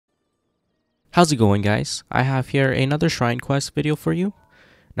How's it going, guys? I have here another shrine quest video for you.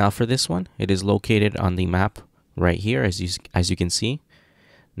 Now for this one, it is located on the map right here as you can see.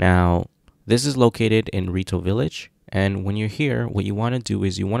 Now this is located in Rito Village, and when you're here, what you want to do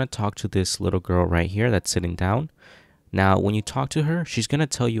is you want to talk to this little girl right here that's sitting down. Now when you talk to her, she's going to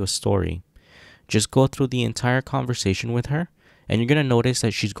tell you a story. Just go through the entire conversation with her, and you're going to notice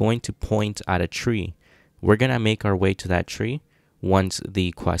that she's going to point at a tree. We're going to make our way to that tree once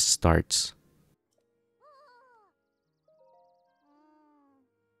the quest starts.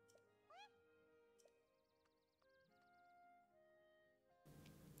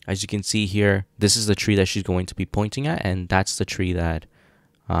 As you can see here, this is the tree that she's going to be pointing at, and that's the tree that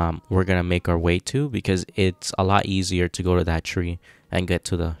we're going to make our way to, because it's a lot easier to go to that tree and get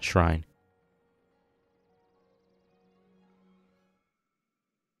to the shrine.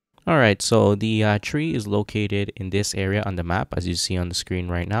 Alright, so the tree is located in this area on the map, as you see on the screen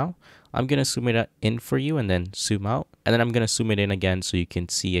right now. I'm going to zoom it in for you and then zoom out, and then I'm going to zoom it in again so you can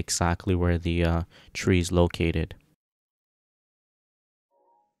see exactly where the tree is located.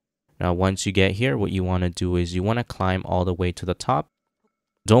 Now, once you get here, what you want to do is you want to climb all the way to the top.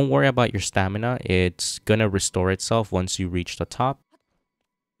 Don't worry about your stamina. It's going to restore itself once you reach the top.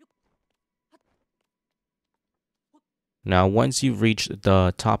 Now, once you've reached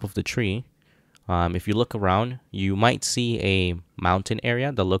the top of the tree, if you look around, you might see a mountain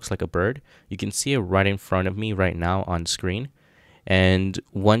area that looks like a bird. You can see it right in front of me right now on screen. And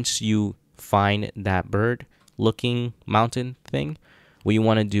once you find that bird-looking mountain thing, what you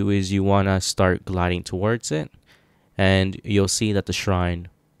want to do is you want to start gliding towards it, and you'll see that the shrine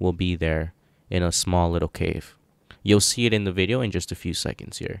will be there in a small little cave. You'll see it in the video in just a few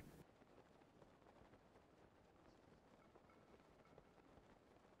seconds here.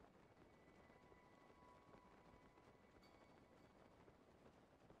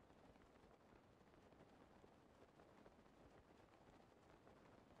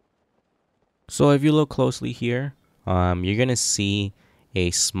 So if you look closely here, you're going to see a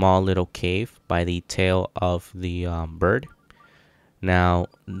small little cave by the tail of the bird. Now,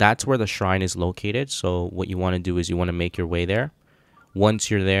 that's where the shrine is located. So what you want to do is you want to make your way there. Once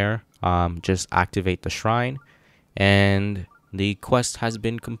you're there, just activate the shrine, and the quest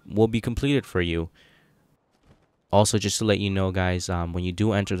will be completed for you. Also, just to let you know, guys, when you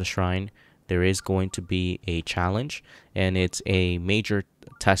do enter the shrine, there is going to be a challenge, and it's a major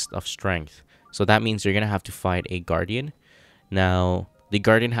test of strength. So that means you're going to have to fight a guardian. Now, the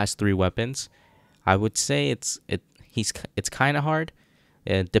guardian has 3 weapons. I would say it's kind of hard.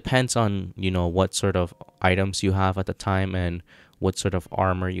 It depends on, what sort of items you have at the time and what sort of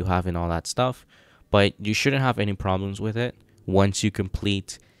armor you have and all that stuff. But you shouldn't have any problems with it. Once you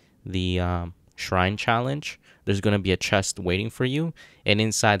complete the shrine challenge, there's going to be a chest waiting for you, and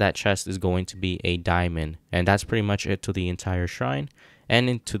inside that chest is going to be a diamond. And that's pretty much it to the entire shrine and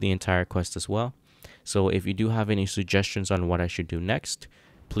into the entire quest as well. So if you do have any suggestions on what I should do next,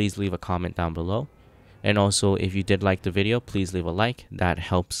 please leave a comment down below. And also, if you did like the video, please leave a like. That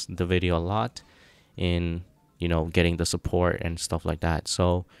helps the video a lot in, getting the support and stuff like that.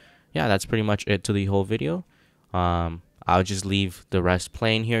 So yeah, that's pretty much it to the whole video. I'll just leave the rest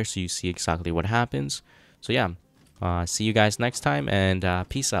playing here so you see exactly what happens. So yeah, see you guys next time, and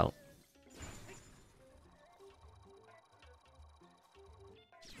peace out.